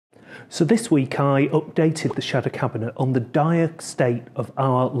So this week I updated the Shadow Cabinet on the dire state of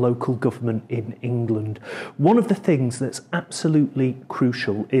our local government in England. One of the things that's absolutely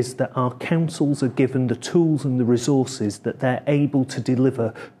crucial is that our councils are given the tools and the resources that they're able to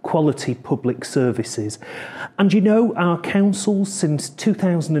deliver quality public services. And you know, our councils since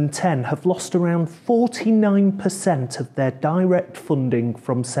 2010 have lost around 49% of their direct funding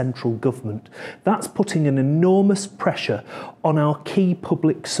from central government. That's putting an enormous pressure on our key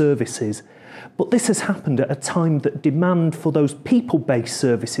public services. But this has happened at a time that demand for those people-based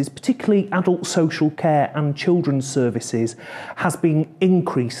services, particularly adult social care and children's services, has been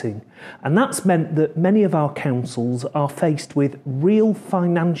increasing. And that's meant that many of our councils are faced with real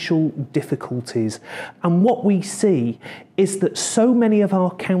financial difficulties. And what we see is that so many of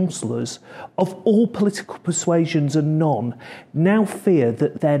our councillors, of all political persuasions and none, now fear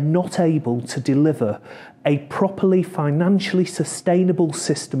that they're not able to deliver a properly financially sustainable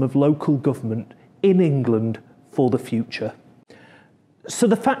system of local government in England for the future. So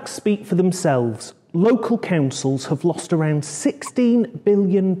the facts speak for themselves. Local councils have lost around £16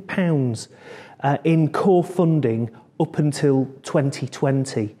 billion in core funding up until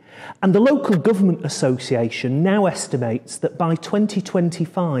 2020. And the Local Government Association now estimates that by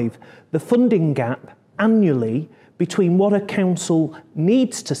 2025, the funding gap annually between what a council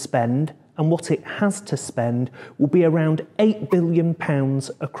needs to spend and what it has to spend will be around £8 billion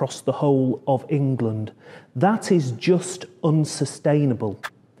across the whole of England. That is just unsustainable.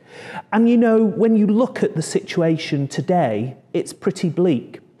 And you know, when you look at the situation today, it's pretty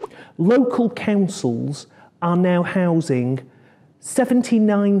bleak. Local councils are now housing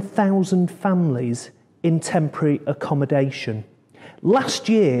 79,000 families in temporary accommodation. Last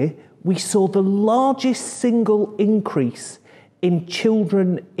year, we saw the largest single increase in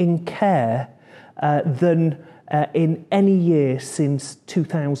children in care than in any year since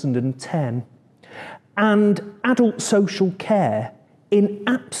 2010. And adult social care in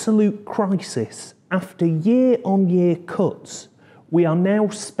absolute crisis after year-on-year cuts. We are now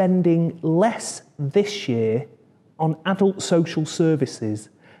spending less this year on adult social services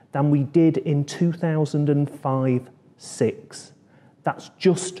than we did in 2005-06. That's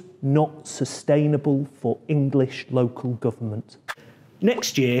just not sustainable for English local government.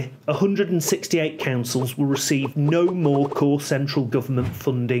 Next year, 168 councils will receive no more core central government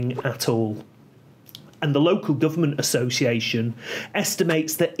funding at all. And the Local Government Association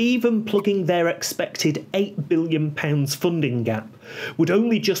estimates that even plugging their expected £8 billion funding gap would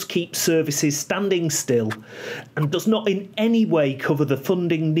only just keep services standing still and does not in any way cover the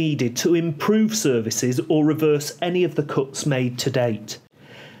funding needed to improve services or reverse any of the cuts made to date.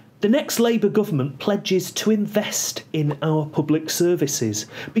 The next Labour government pledges to invest in our public services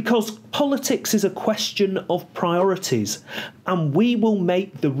because politics is a question of priorities, and we will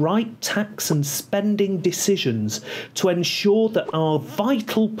make the right tax and spending decisions to ensure that our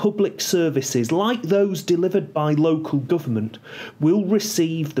vital public services, like those delivered by local government, will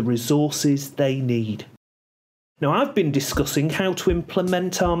receive the resources they need. Now, I've been discussing how to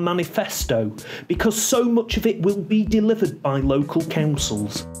implement our manifesto because so much of it will be delivered by local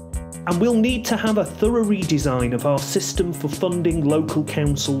councils. And we'll need to have a thorough redesign of our system for funding local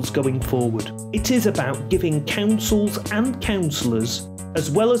councils going forward. It is about giving councils and councillors, as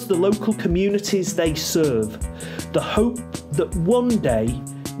well as the local communities they serve, the hope that one day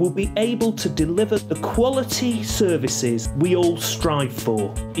we'll be able to deliver the quality services we all strive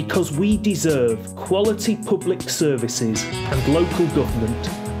for, because we deserve quality public services and local government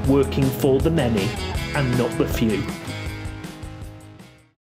working for the many and not the few.